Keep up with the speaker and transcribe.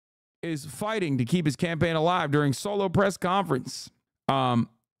is fighting to keep his campaign alive during solo press conference.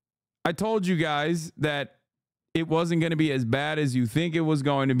 I told you guys that it wasn't going to be as bad as you think it was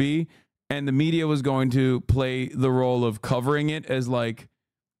going to be, and the media was going to play the role of covering it as like,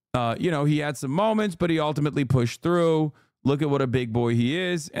 he had some moments, but he ultimately pushed through. Look at what a big boy he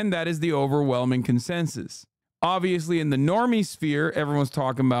is, and that is the overwhelming consensus. Obviously, in the normie sphere, everyone's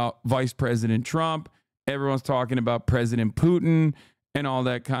talking about Vice President Trump. Everyone's talking about President Putin and all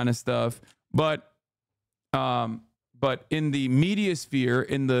that kind of stuff. But in the media sphere,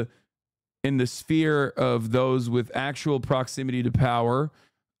 in the sphere of those with actual proximity to power,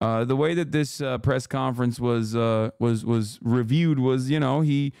 the way that this press conference was reviewed was,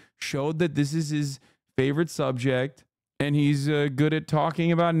 he showed that this is his favorite subject, and he's good at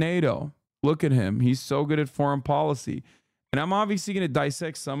talking about NATO. Look at him. He's so good at foreign policy. And I'm obviously going to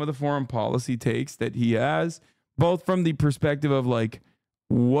dissect some of the foreign policy takes that he has, both from the perspective of like,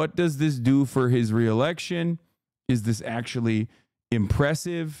 what does this do for his reelection? Is this actually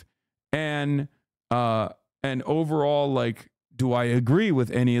impressive? And overall, like, do I agree with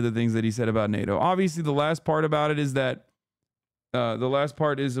any of the things that he said about NATO? Obviously, the last part about it is that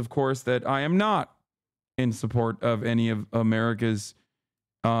of course, that I am not in support of any of America's,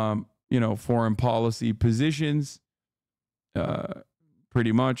 foreign policy positions.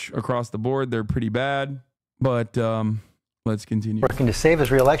 Pretty much across the board, they're pretty bad. But let's continue. Working to save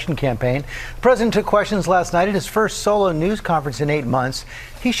his re-election campaign. The president took questions last night at his first solo news conference in 8 months.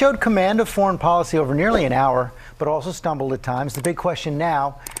 He showed command of foreign policy over nearly an hour, but also stumbled at times. The big question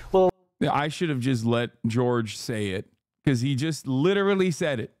now, I should have just let George say it, because he just literally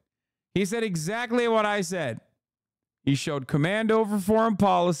said it. He said exactly what I said. He showed command over foreign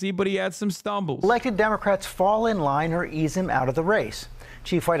policy, but he had some stumbles. Elected Democrats fall in line or ease him out of the race.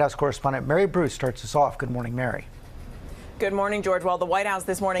 Chief White House correspondent Mary Bruce starts us off. Good morning, Mary. Good morning, George. Well, the White House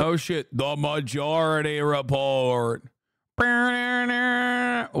this morning. Oh, shit. The majority report.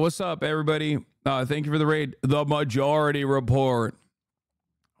 What's up, everybody? Thank you for the raid. The majority report.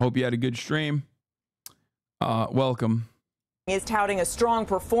 Hope you had a good stream. Welcome. Is touting a strong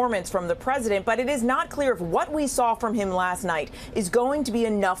performance from the president, but it is not clear if what we saw from him last night is going to be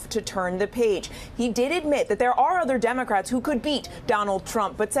enough to turn the page. He did admit that there are other Democrats who could beat Donald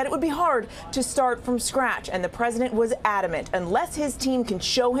Trump, but said it would be hard to start from scratch. And the president was adamant, unless his team can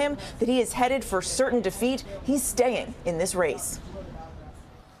show him that he is headed for certain defeat, he's staying in this race.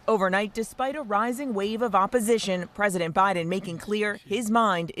 Overnight, despite a rising wave of opposition, President Biden making clear his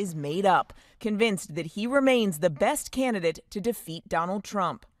mind is made up, convinced that he remains the best candidate to defeat Donald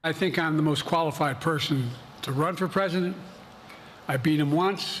Trump. I think I'm the most qualified person to run for president. I beat him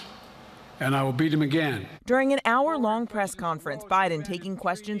once, and I will beat him again. During an hour-long press conference, Biden taking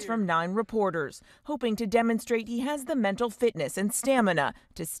questions from 9 reporters, hoping to demonstrate he has the mental fitness and stamina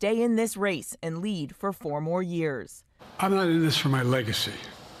to stay in this race and lead for 4 more years. I'm not in this for my legacy.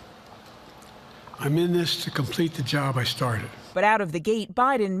 I'm in this to complete the job I started. But out of the gate,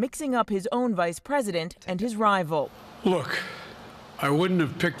 Biden mixing up his own vice president and his rival. Look, I wouldn't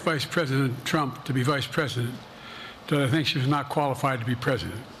have picked Vice President Trump to be vice president, but I think she was not qualified to be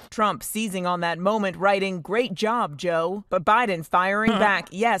president. Trump seizing on that moment, writing, "Great job, Joe." But Biden firing back,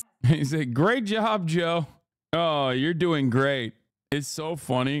 yes. He said, "Great job, Joe. Oh, you're doing great." It's so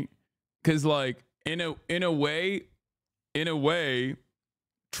funny because, like, in a way,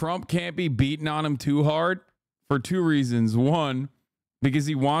 Trump can't be beaten on him too hard for 2 reasons. One, because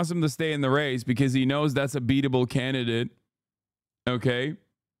he wants him to stay in the race because he knows that's a beatable candidate. Okay.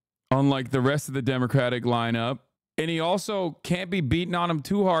 Unlike the rest of the Democratic lineup. And he also can't be beaten on him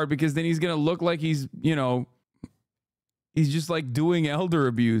too hard because then he's going to look like he's just like doing elder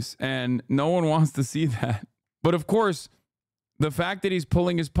abuse, and no one wants to see that. But of course, the fact that he's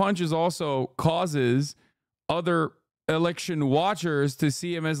pulling his punches also causes other election watchers to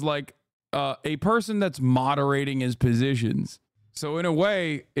see him as like a person that's moderating his positions. So in a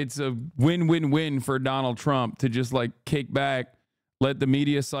way, it's a win-win-win for Donald Trump to just like kick back, let the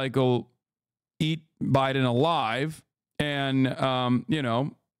media cycle eat Biden alive, and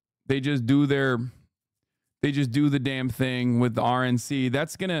they just do the damn thing with the RNC.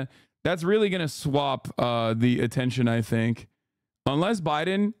 That's really gonna swap the attention, I think, unless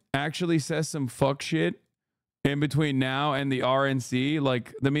Biden actually says some fuck shit in between now and the RNC.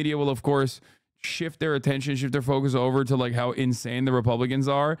 Like, the media will, of course, shift their focus over to like how insane the Republicans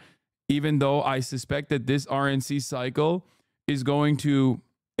are, even though I suspect that this RNC cycle is going to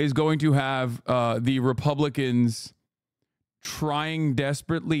have the Republicans trying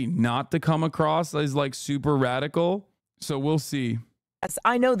desperately not to come across as like super radical. So we'll see. Yes,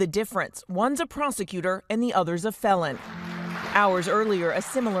 I know the difference. One's a prosecutor and the other's a felon. Hours earlier, a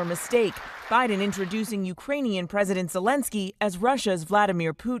similar mistake. Biden introducing Ukrainian President Zelensky as Russia's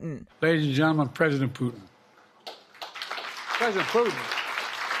Vladimir Putin. Ladies and gentlemen, President Putin. President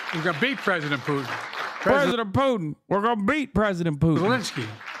Putin. We're going to beat President Putin. President Putin. We're going to beat President Putin. Zelensky.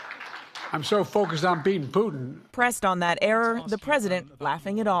 I'm so focused on beating Putin. Pressed on that error, the president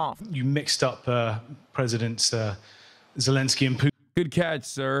laughing it off. You mixed up Presidents Zelensky and Good catch,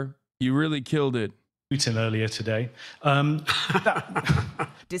 sir. You really killed it. Putin earlier today.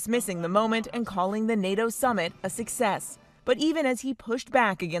 Dismissing the moment and calling the NATO summit a success. But even as he pushed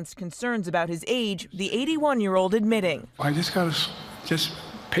back against concerns about his age, the 81-year-old admitting, I just got to just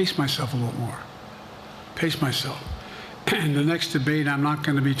pace myself a little more. Pace myself. In the next debate, I'm not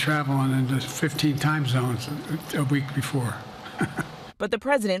going to be traveling into 15 time zones a week before. But the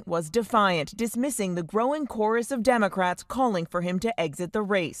president was defiant, dismissing the growing chorus of Democrats calling for him to exit the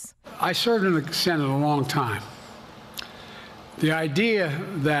race. I served in the Senate a long time. The idea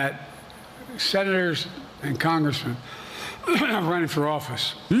that senators and congressmen running for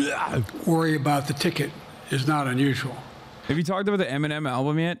office worry about the ticket is not unusual. Have you talked about the Eminem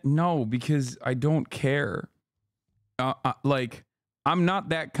album yet? No, because I don't care. Like, I'm not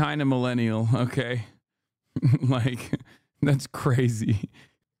that kind of millennial, okay? Like, that's crazy.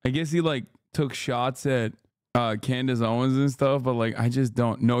 I guess he, like, took shots at Candace Owens and stuff, but, like, I just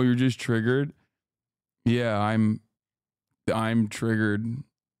don't know. You're just triggered. Yeah, I'm triggered.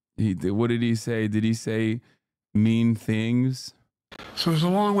 What did he say? Did he say mean things? So there's a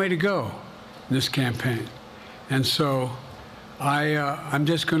long way to go in this campaign. And so I'm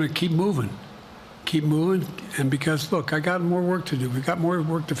just going to keep moving. And because, look, I got more work to do. We got more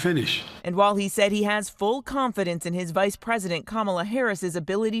work to finish. And while he said he has full confidence in his Vice President Kamala Harris's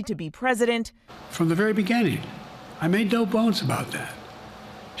ability to be president, from the very beginning, I made no bones about that.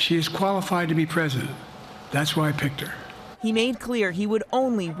 She is qualified to be president. That's why I picked her. he made clear he would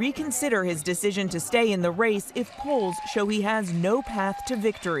only reconsider his decision to stay in the race if polls show he has no path to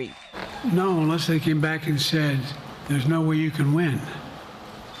victory. No, unless they came back and said, there's no way you can win.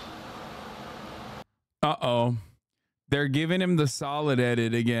 Uh-oh. They're giving him the solid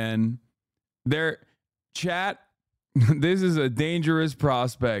edit again. Chat, this is a dangerous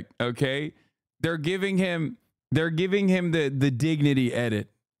prospect, okay? They're giving him the dignity edit,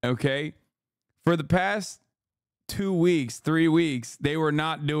 okay? For the past 2 weeks, 3 weeks, they were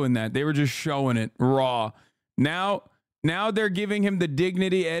not doing that. They were just showing it raw. Now they're giving him the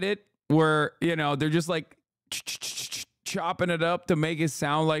dignity edit where, you know, they're just like chopping it up to make it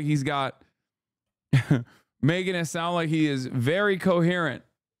sound like he's got making it sound like he is very coherent.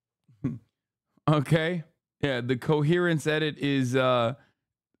 Okay? Yeah, the coherence edit is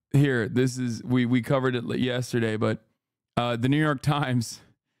here. This is we covered it yesterday, but the New York Times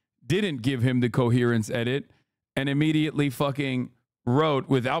didn't give him the coherence edit and immediately fucking wrote,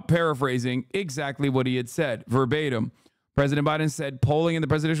 without paraphrasing, exactly what he had said verbatim. President Biden said polling in the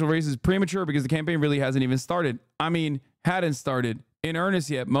presidential race is premature because the campaign really hasn't even started. I mean, hadn't started in earnest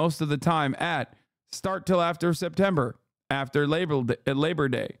yet most of the time at start till after September, after Labor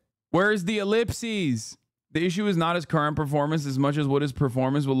Day. Where's the ellipses? The issue is not his current performance as much as what his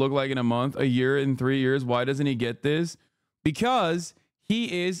performance will look like in a month, a year, in 3 years. Why doesn't he get this? Because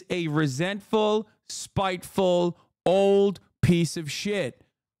he is a resentful, spiteful, old piece of shit.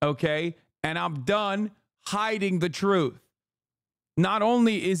 Okay? And I'm done hiding the truth. Not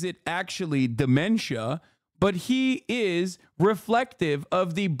only is it actually dementia, but he is reflective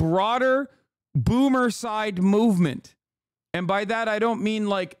of the broader boomer side movement. And by that, I don't mean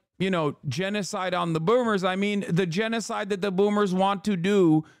like, you know, genocide on the boomers. I mean the genocide that the boomers want to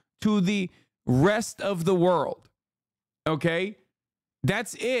do to the rest of the world. Okay?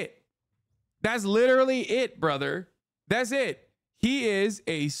 That's it. That's literally it, brother. That's it. He is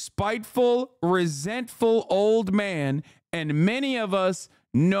a spiteful, resentful old man, and many of us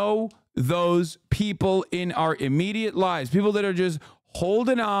know those people in our immediate lives, people that are just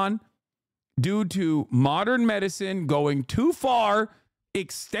holding on due to modern medicine going too far,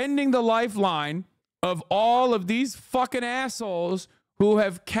 extending the lifeline of all of these fucking assholes who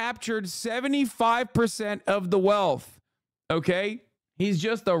have captured 75% of the wealth. Okay? He's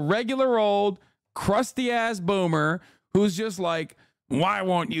just a regular old crusty ass boomer who's just like, why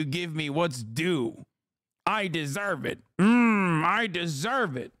won't you give me what's due? I deserve it. I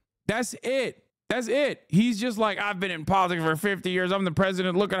deserve it. That's it. That's it. He's just like, I've been in politics for 50 years. I'm the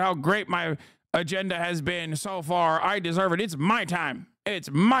president. Look at how great my agenda has been so far. I deserve it. It's my time. It's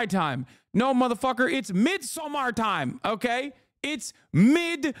my time. No, motherfucker, it's midsummer time, okay? It's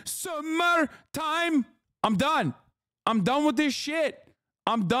midsummer time. I'm done. I'm done with this shit.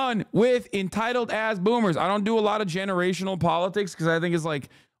 I'm done with entitled ass boomers. I don't do a lot of generational politics because I think it's like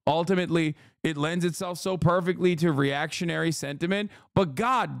ultimately it lends itself so perfectly to reactionary sentiment. But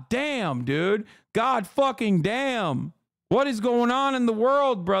god damn, dude. God fucking damn. What is going on in the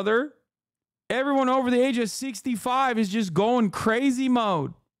world, brother? Everyone over the age of 65 is just going crazy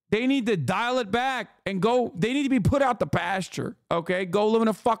mode. They need to dial it back and go. They need to be put out the pasture. Okay. Go live in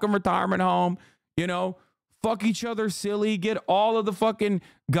a fucking retirement home. You know, fuck each other silly. Get all of the fucking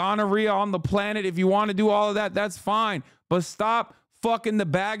gonorrhea on the planet. If you want to do all of that, that's fine. But stop fucking the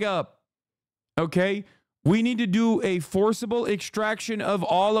bag up. Okay. We need to do a forcible extraction of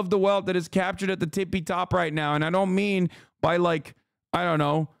all of the wealth that is captured at the tippy top right now. And I don't mean by like, I don't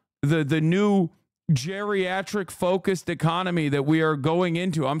know, the new geriatric focused economy that we are going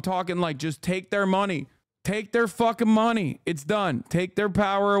into. I'm talking like just take their money, take their fucking money. It's done. Take their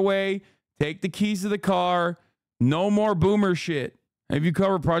power away. Take the keys to the car. No more boomer shit. Have you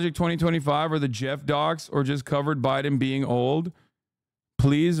covered Project 2025 or the Jeff docs or just covered Biden being old?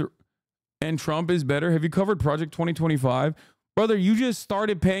 Please. And Trump is better. Have you covered Project 2025? Brother, you just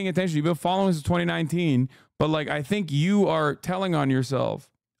started paying attention. You've been following since 2019, but like I think you are telling on yourself.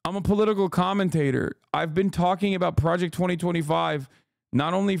 I'm a political commentator. I've been talking about Project 2025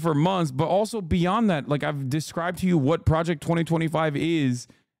 not only for months, but also beyond that. Like I've described to you what Project 2025 is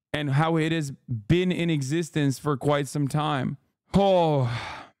and how it has been in existence for quite some time. Oh,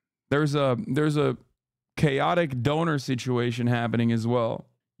 there's a chaotic donor situation happening as well.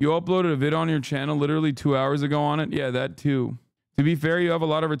 You uploaded a vid on your channel literally 2 hours ago on it. Yeah, that too. To be fair, you have a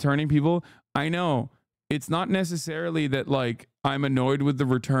lot of returning people. I know. It's not necessarily that like I'm annoyed with the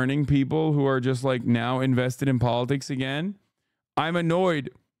returning people who are just like now invested in politics again. I'm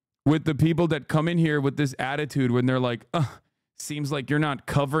annoyed with the people that come in here with this attitude when they're like, seems like you're not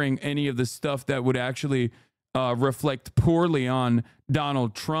covering any of the stuff that would actually reflect poorly on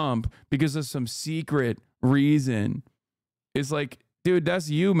Donald Trump because of some secret reason. It's like, dude, that's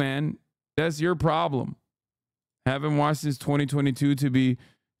you, man. That's your problem. Haven't watched since 2022 to be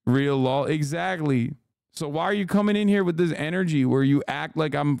real law. Exactly. So why are you coming in here with this energy where you act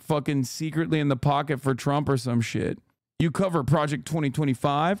like I'm fucking secretly in the pocket for Trump or some shit? You cover Project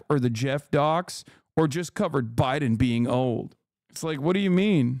 2025 or the Jeff docs or just covered Biden being old. It's like, what do you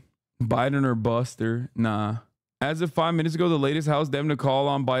mean? Biden or Buster? Nah. As of 5 minutes ago, the latest House Dem to call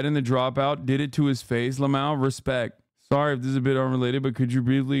on Biden the dropout did it to his face. Lamau, respect. Sorry if this is a bit unrelated, but could you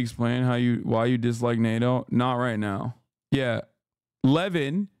briefly explain why you dislike NATO? Not right now. Yeah.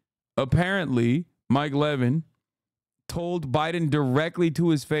 Levin, apparently, Mike Levin, told Biden directly to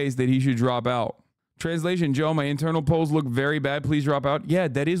his face that he should drop out. Translation, Joe, my internal polls look very bad. Please drop out. Yeah,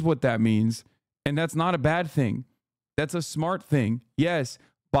 that is what that means. And that's not a bad thing. That's a smart thing. Yes,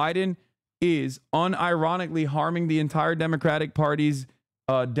 Biden is unironically harming the entire Democratic Party's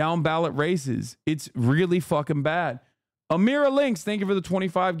down ballot races. It's really fucking bad. Amira Links, thank you for the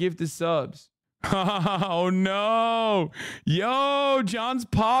 25 gifted subs. Oh no. Yo, John's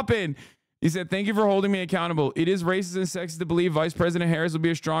popping. He said, thank you for holding me accountable. It is racist and sexist to believe Vice President Harris will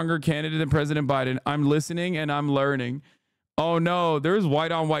be a stronger candidate than President Biden. I'm listening and I'm learning. Oh no, there's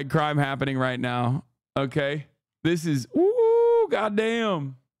white on white crime happening right now. Okay. This is, ooh,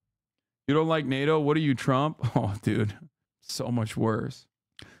 goddamn. You don't like NATO? What are you, Trump? Oh, dude, so much worse.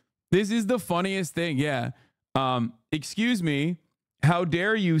 This is the funniest thing. Yeah. Excuse me. How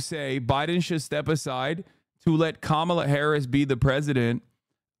dare you say Biden should step aside to let Kamala Harris be the president,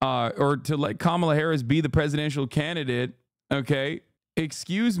 or to let Kamala Harris be the presidential candidate? Okay.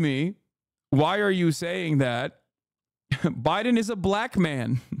 Excuse me. Why are you saying that? Biden is a black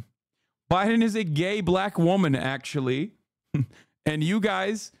man. Biden is a gay black woman, actually. And you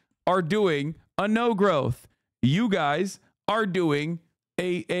guys are doing a no growth. You guys are doing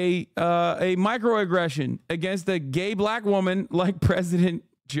a microaggression against a gay black woman like President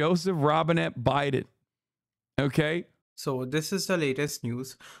Joseph Robinette Biden. Okay. So this is the latest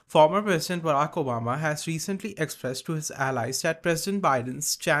news. Former President Barack Obama has recently expressed to his allies that President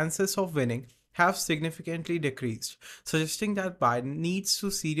Biden's chances of winning have significantly decreased, suggesting that Biden needs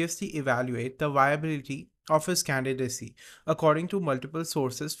to seriously evaluate the viability of his candidacy, according to multiple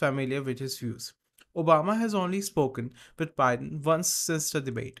sources familiar with his views. Obama has only spoken with Biden once since the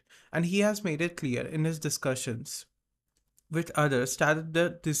debate, and he has made it clear in his discussions with others that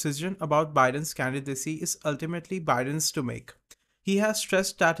the decision about Biden's candidacy is ultimately Biden's to make. He has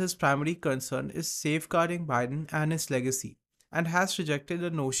stressed that his primary concern is safeguarding Biden and his legacy, and has rejected the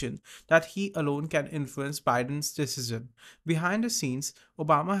notion that he alone can influence Biden's decision. Behind the scenes,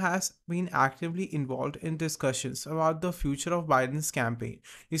 Obama has been actively involved in discussions about the future of Biden's campaign,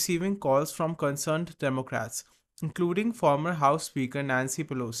 receiving calls from concerned Democrats including former House Speaker Nancy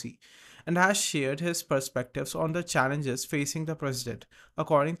Pelosi, and has shared his perspectives on the challenges facing the president,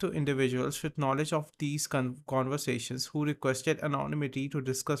 according to individuals with knowledge of these conversations who requested anonymity to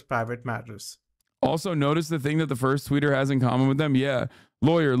discuss private matters. Also, notice the thing that the first tweeter has in common with them. Yeah,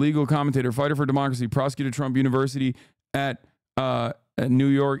 lawyer, legal commentator, fighter for democracy, prosecutor Trump University at New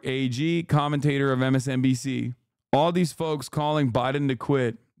York AG, commentator of MSNBC. All these folks calling Biden to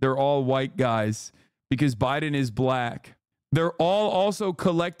quit, they're all white guys because Biden is black. They're all also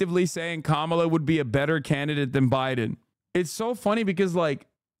collectively saying Kamala would be a better candidate than Biden. It's so funny because like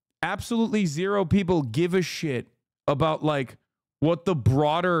absolutely zero people give a shit about like what the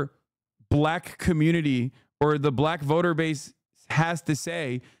broader black community or the black voter base has to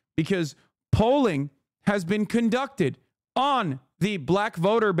say, because polling has been conducted on the black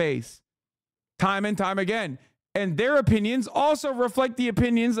voter base time and time again. And their opinions also reflect the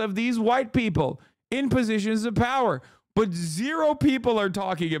opinions of these white people in positions of power. But zero people are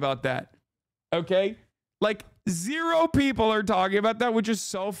talking about that. Okay? Like zero people are talking about that, which is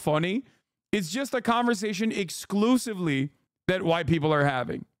so funny. It's just a conversation exclusively that white people are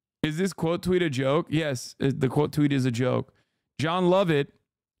having. Is this quote tweet a joke? Yes, the quote tweet is a joke. John Lovett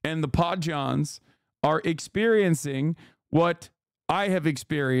and the Pod Johns are experiencing what I have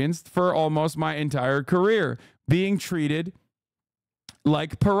experienced for almost my entire career, being treated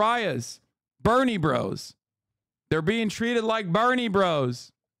like pariahs, Bernie bros. They're being treated like Bernie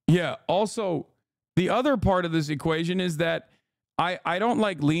bros. Yeah. Also, the other part of this equation is that I don't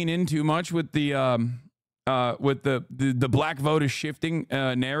like lean in too much with the black vote is shifting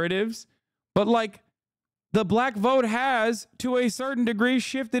narratives, but like the black vote has to a certain degree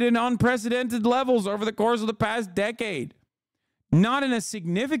shifted in unprecedented levels over the course of the past decade. Not in a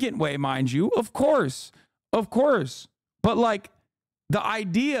significant way, mind you, of course, but like the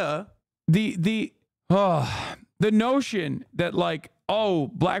idea, the notion that like, oh,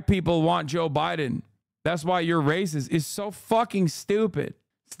 black people want Joe Biden, that's why you're racist, is so fucking stupid.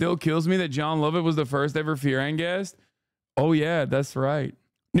 Still kills me that John Lovett was the first ever Fearan guest. Oh yeah, that's right.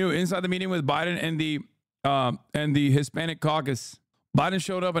 New inside the meeting with Biden and the Hispanic caucus. Biden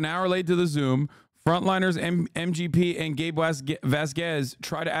showed up an hour late to the Zoom. Frontliners MGP and Gabe Vasquez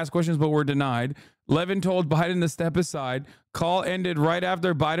tried to ask questions but were denied. Levin told Biden to step aside. Call ended right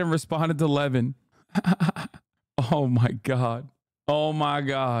after Biden responded to Levin. Oh my God. Oh my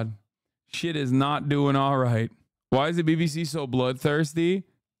God. Shit is not doing all right. Why is the BBC so bloodthirsty?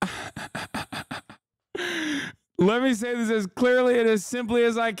 Let me say this as clearly and as simply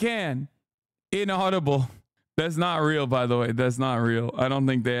as I can. Inaudible. That's not real, by the way. That's not real. I don't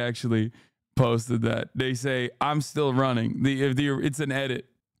think they actually posted that. They say, I'm still running. It's an edit.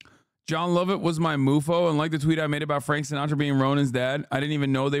 John Lovett was my MUFO, and like the tweet I made about Frank Sinatra being Ronan's dad, I didn't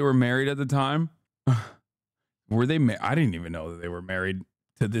even know they were married at the time. Were they I didn't even know that they were married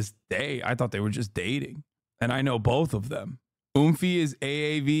to this day. I thought they were just dating. And I know both of them. Oomphy is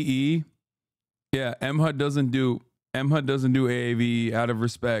AAVE. Yeah, MHUD doesn't do AAVE out of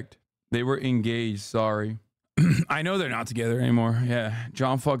respect. They were engaged, sorry. I know they're not together anymore. Yeah,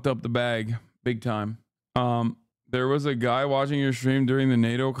 John fucked up the bag big time. There was a guy watching your stream during the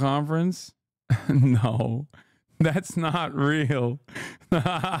NATO conference. No, that's not real.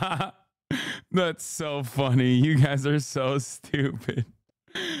 That's so funny. You guys are so stupid.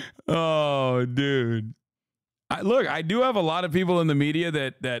 Oh, dude. I do have a lot of people in the media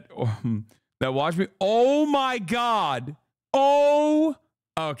that watch me. Oh my God. Oh,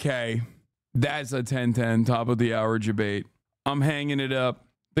 okay. That's a 10-10 top of the hour debate. I'm hanging it up.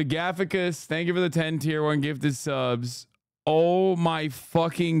 The Gafficus, thank you for the 10 tier 1 gifted subs. Oh my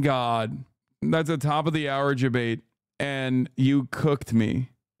fucking God. That's a top of the hour debate. And you cooked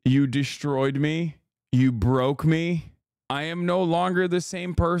me. You destroyed me. You broke me. I am no longer the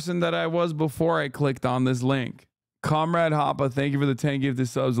same person that I was before I clicked on this link. Comrade Hoppa, thank you for the 10 gifted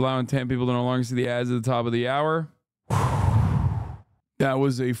subs, allowing 10 people to no longer see the ads at the top of the hour. That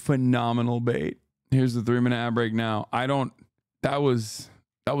was a phenomenal bait. Here's the 3-minute ad break now. That was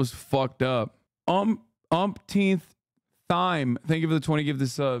fucked up. Umpteenth time. Thank you for the 20 gifted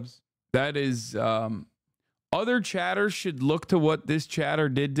subs. That is, other chatters should look to what this chatter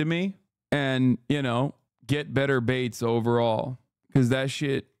did to me and, get better baits overall. Because that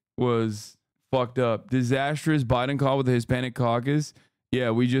shit was fucked up. Disastrous Biden call with the Hispanic caucus. Yeah,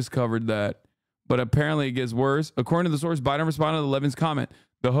 we just covered that. But apparently it gets worse. According to the source, Biden responded to Levin's comment.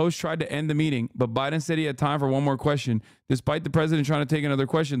 The host tried to end the meeting, but Biden said he had time for one more question. Despite the president trying to take another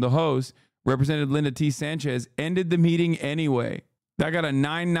question, the host, Representative Linda T. Sanchez, ended the meeting anyway. That got a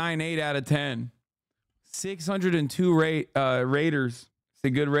 998 out of 10. 602 raters. It's a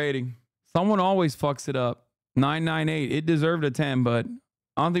good rating. Someone always fucks it up. 998. It deserved a 10, but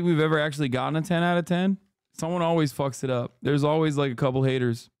I don't think we've ever actually gotten a 10 out of 10. Someone always fucks it up. There's always like a couple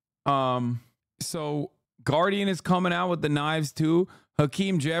haters. So Guardian is coming out with the knives too.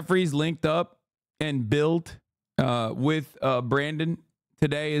 Hakeem Jeffries linked up and built with Brandon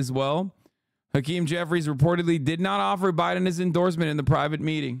today as well. Hakeem Jeffries reportedly did not offer Biden his endorsement in the private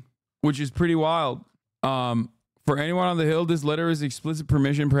meeting, which is pretty wild. For anyone on the Hill, this letter is explicit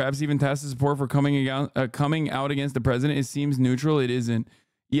permission, perhaps even tacit support for coming out against the president. It seems neutral. It isn't.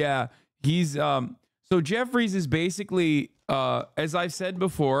 Yeah, he's so Jeffries is basically, as I've said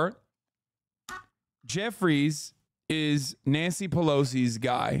before, Jeffries is Nancy Pelosi's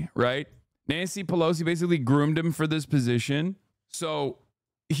guy, right? Nancy Pelosi basically groomed him for this position. So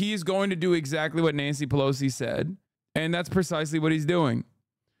he's going to do exactly what Nancy Pelosi said. And that's precisely what he's doing.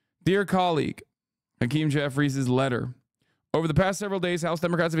 Dear colleague, Hakeem Jeffries' letter. Over the past several days, House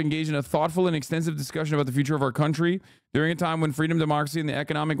Democrats have engaged in a thoughtful and extensive discussion about the future of our country during a time when freedom, democracy, and the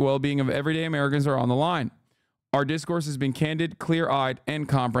economic well-being of everyday Americans are on the line. Our discourse has been candid, clear-eyed, and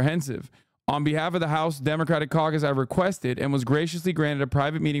comprehensive. On behalf of the House Democratic Caucus, I requested and was graciously granted a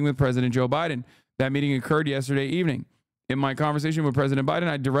private meeting with President Joe Biden. That meeting occurred yesterday evening. In my conversation with President Biden,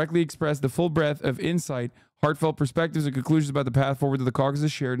 I directly expressed the full breadth of insight, heartfelt perspectives, and conclusions about the path forward that the caucus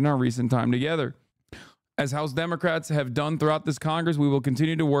has shared in our recent time together. As House Democrats have done throughout this Congress, we will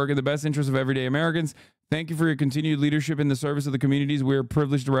continue to work in the best interest of everyday Americans. Thank you for your continued leadership in the service of the communities we are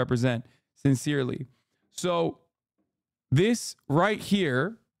privileged to represent. Sincerely. So this right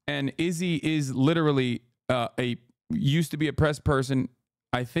here, and Izzy is literally used to be a press person.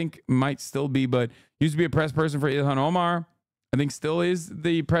 I think might still be, but used to be a press person for Ilhan Omar. I think still is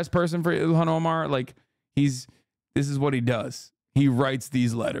the press person for Ilhan Omar. Like this is what he does. He writes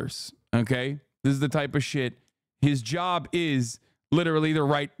these letters. Okay. This is the type of shit. His job is literally to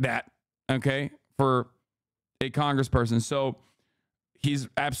write that. Okay. For a congressperson. So he's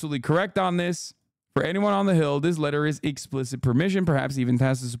absolutely correct on this. For anyone on the Hill, this letter is explicit permission, perhaps even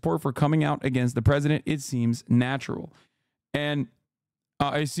tacit support for coming out against the president. It seems natural. And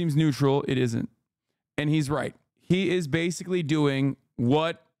it seems neutral. It isn't. And he's right. He is basically doing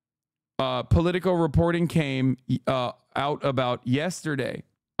what political reporting came out about yesterday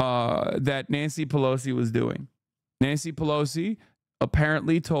that Nancy Pelosi was doing. Nancy Pelosi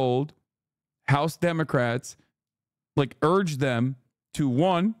apparently told House Democrats, like urged them to,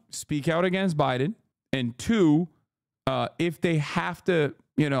 one, speak out against Biden, and two, if they have to,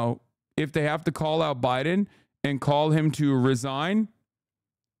 if they have to call out Biden and call him to resign,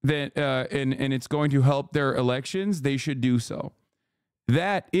 then and it's going to help their elections, they should do so.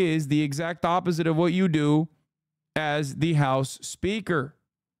 That is the exact opposite of what you do as the House Speaker.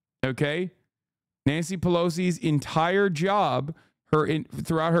 Okay? Nancy Pelosi's entire job,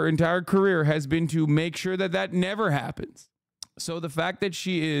 throughout her entire career, has been to make sure that that never happens. So the fact that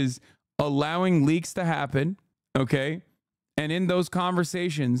she is allowing leaks to happen, okay, and in those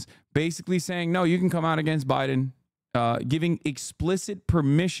conversations, basically saying, no, you can come out against Biden, giving explicit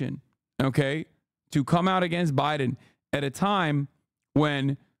permission, okay, to come out against Biden at a time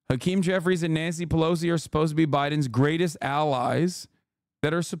when Hakeem Jeffries and Nancy Pelosi are supposed to be Biden's greatest allies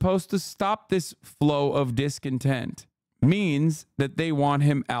that are supposed to stop this flow of discontent, means that they want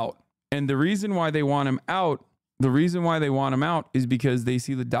him out. And the reason why they want him out is because they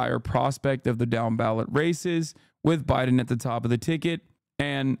see the dire prospect of the down ballot races with Biden at the top of the ticket.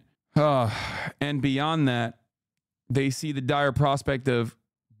 And beyond that, they see the dire prospect of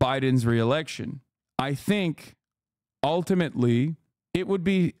Biden's reelection. I think ultimately it would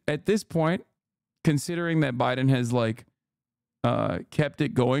be, at this point, considering that Biden has kept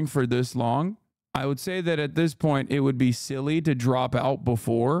it going for this long, I would say that at this point it would be silly to drop out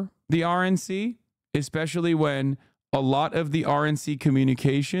before the RNC, especially when a lot of the RNC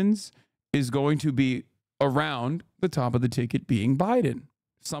communications is going to be around the top of the ticket being Biden.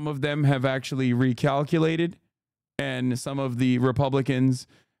 Some of them have actually recalculated, and some of the Republicans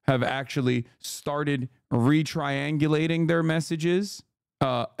have actually started retriangulating their messages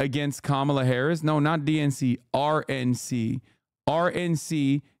against Kamala Harris. No, not DNC, RNC.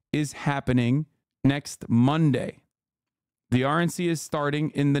 RNC is happening next Monday. The RNC is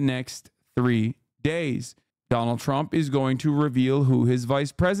starting in the next 3 days. Donald Trump is going to reveal who his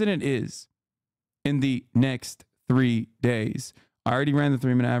vice president is in the next 3 days. I already ran the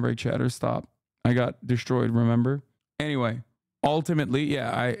 3-minute ad break, chatter. Stop. I got destroyed, remember? Anyway, ultimately,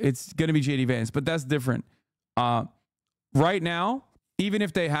 yeah, it's going to be JD Vance, but that's different. Right now, even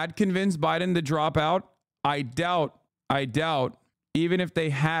if they had convinced Biden to drop out, I doubt, even if they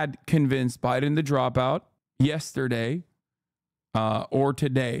had convinced Biden to drop out yesterday, or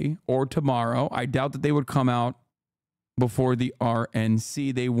today or tomorrow. I doubt that they would come out before the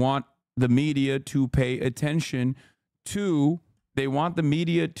RNC. They want the media to pay attention to the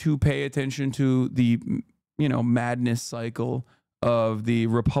madness cycle of the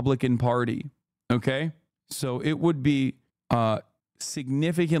Republican Party. Okay? So it would be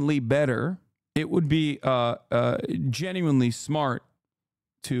significantly better. It would be genuinely smart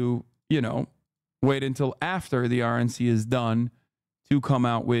to, wait until after the RNC is done to come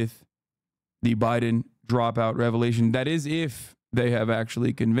out with the Biden dropout revelation. That is, if they have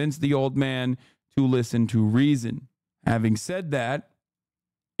actually convinced the old man to listen to reason. Having said that,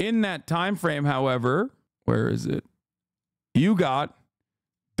 in that time frame, however, where is it? You got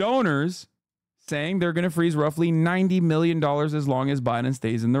donors saying they're going to freeze roughly $90 million as long as Biden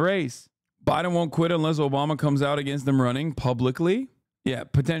stays in the race. Biden won't quit unless Obama comes out against them running publicly. Yeah,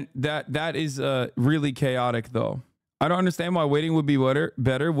 that is really chaotic, though. I don't understand why waiting would be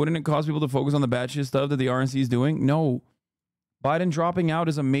better. Wouldn't it cause people to focus on the batshit stuff that the RNC is doing? No. Biden dropping out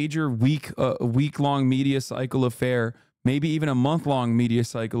is a major week-long media cycle affair, maybe even a month-long media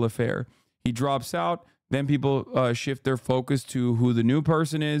cycle affair. He drops out, then people shift their focus to who the new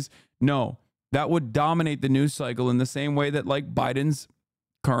person is. No, that would dominate the news cycle in the same way that like Biden's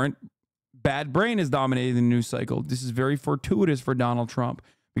current bad brain is dominating the news cycle. This is very fortuitous for Donald Trump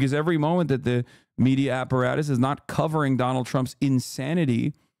because every moment that the media apparatus is not covering Donald Trump's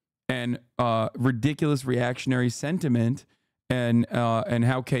insanity and ridiculous reactionary sentiment and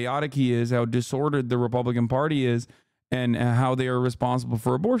how chaotic he is, how disordered the Republican Party is, and how they are responsible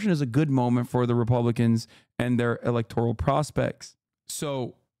for abortion is a good moment for the Republicans and their electoral prospects.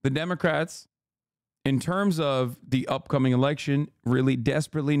 So the Democrats, in terms of the upcoming election, really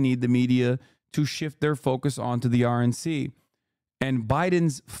desperately need the media to shift their focus onto the RNC. And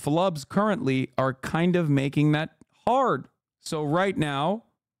Biden's flubs currently are kind of making that hard. So right now,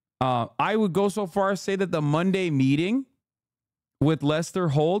 I would go so far as say that the Monday meeting with Lester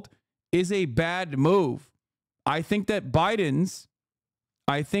Holt is a bad move. I think that Biden's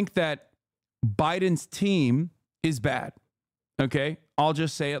team is bad. Okay, I'll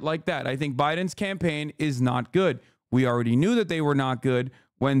just say it like that. I think Biden's campaign is not good. We already knew that they were not good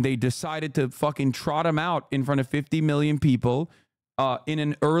when they decided to fucking trot him out in front of 50 million people in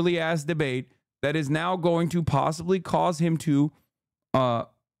an early ass debate that is now going to possibly cause him to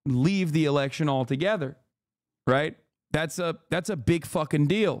leave the election altogether. Right? That's a big fucking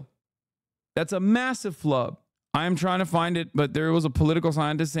deal. That's a massive flub. I am trying to find it, but there was a political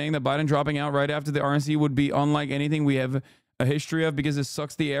scientist saying that Biden dropping out right after the RNC would be unlike anything we have a history of because it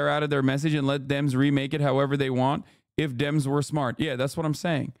sucks the air out of their message and let Dems remake it however they want if Dems were smart. Yeah, that's what I'm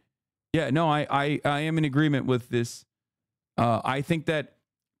saying. Yeah, no, I am in agreement with this. I think that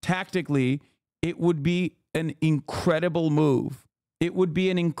tactically it would be an incredible move. It would be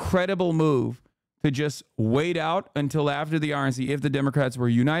an incredible move to just wait out until after the RNC if the Democrats were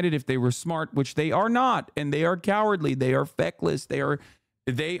united, if they were smart, which they are not, and they are cowardly, they are feckless,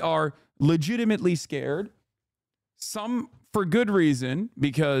 they are legitimately scared. Some for good reason,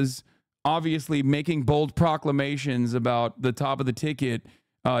 because obviously making bold proclamations about the top of the ticket,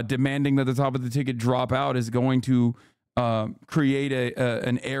 demanding that the top of the ticket drop out is going to create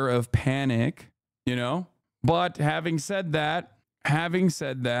an air of panic, But having said that,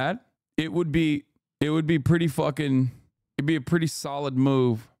 it would be pretty fucking, it'd be a pretty solid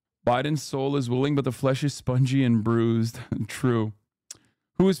move. Biden's soul is willing, but the flesh is spongy and bruised. True.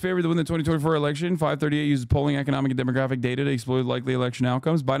 Who is favored to win the 2024 election? 538 uses polling, economic, and demographic data to exploit likely election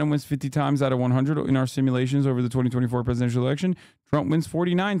outcomes. Biden wins 50 times out of 100 in our simulations over the 2024 presidential election. Trump wins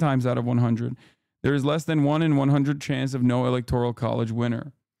 49 times out of 100. There is less than 1 in 100 chance of no electoral college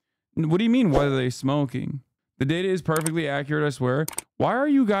winner. What do you mean, what are they smoking? The data is perfectly accurate, I swear. Why are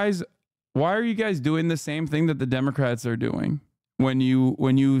you guys doing the same thing that the Democrats are doing when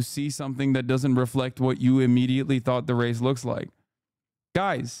you see something that doesn't reflect what you immediately thought the race looks like?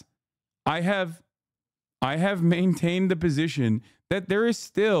 Guys, I have maintained the position that there is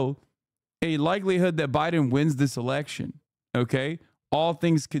still a likelihood that Biden wins this election, okay? All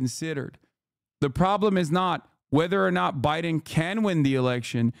things considered. The problem is not whether or not Biden can win the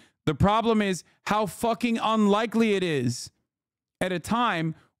election. The problem is how fucking unlikely it is at a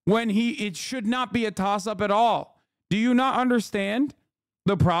time when it should not be a toss-up at all. Do you not understand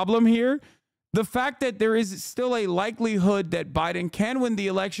the problem here? The fact that there is still a likelihood that Biden can win the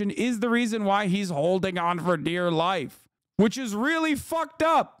election is the reason why he's holding on for dear life, which is really fucked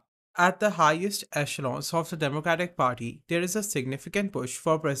up. At the highest echelons of the Democratic Party, there is a significant push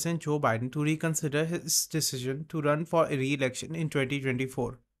for President Joe Biden to reconsider his decision to run for a re-election in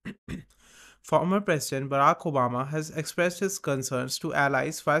 2024. Former President Barack Obama has expressed his concerns to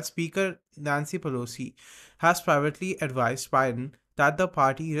allies, while Speaker Nancy Pelosi has privately advised Biden that the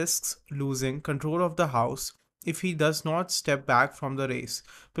party risks losing control of the House if he does not step back from the race.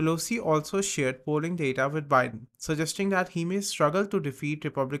 Pelosi also shared polling data with Biden, suggesting that he may struggle to defeat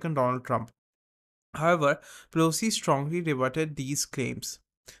Republican Donald Trump. However, Pelosi strongly rebutted these claims,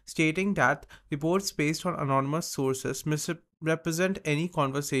 stating that reports based on anonymous sources misrepresent any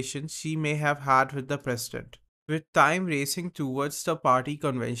conversation she may have had with the president. With time racing towards the party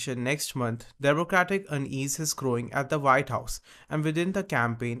convention next month, Democratic unease is growing at the White House and within the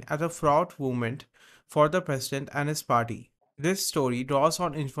campaign at a fraught moment for the president and his party. This story draws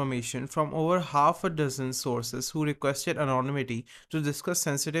on information from over half a dozen sources who requested anonymity to discuss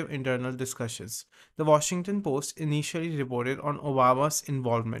sensitive internal discussions. The Washington Post initially reported on Obama's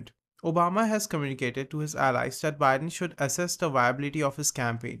involvement. Obama has communicated to his allies that Biden should assess the viability of his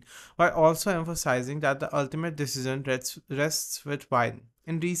campaign, while also emphasizing that the ultimate decision rests with Biden.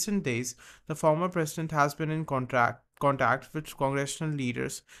 In recent days, the former president has been in contact with congressional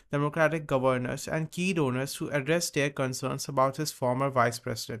leaders, Democratic governors, and key donors to address their concerns about his former vice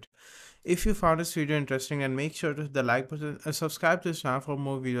president. If you found this video interesting, then make sure to hit the like button and subscribe to this channel for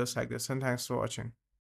more videos like this, and thanks for watching.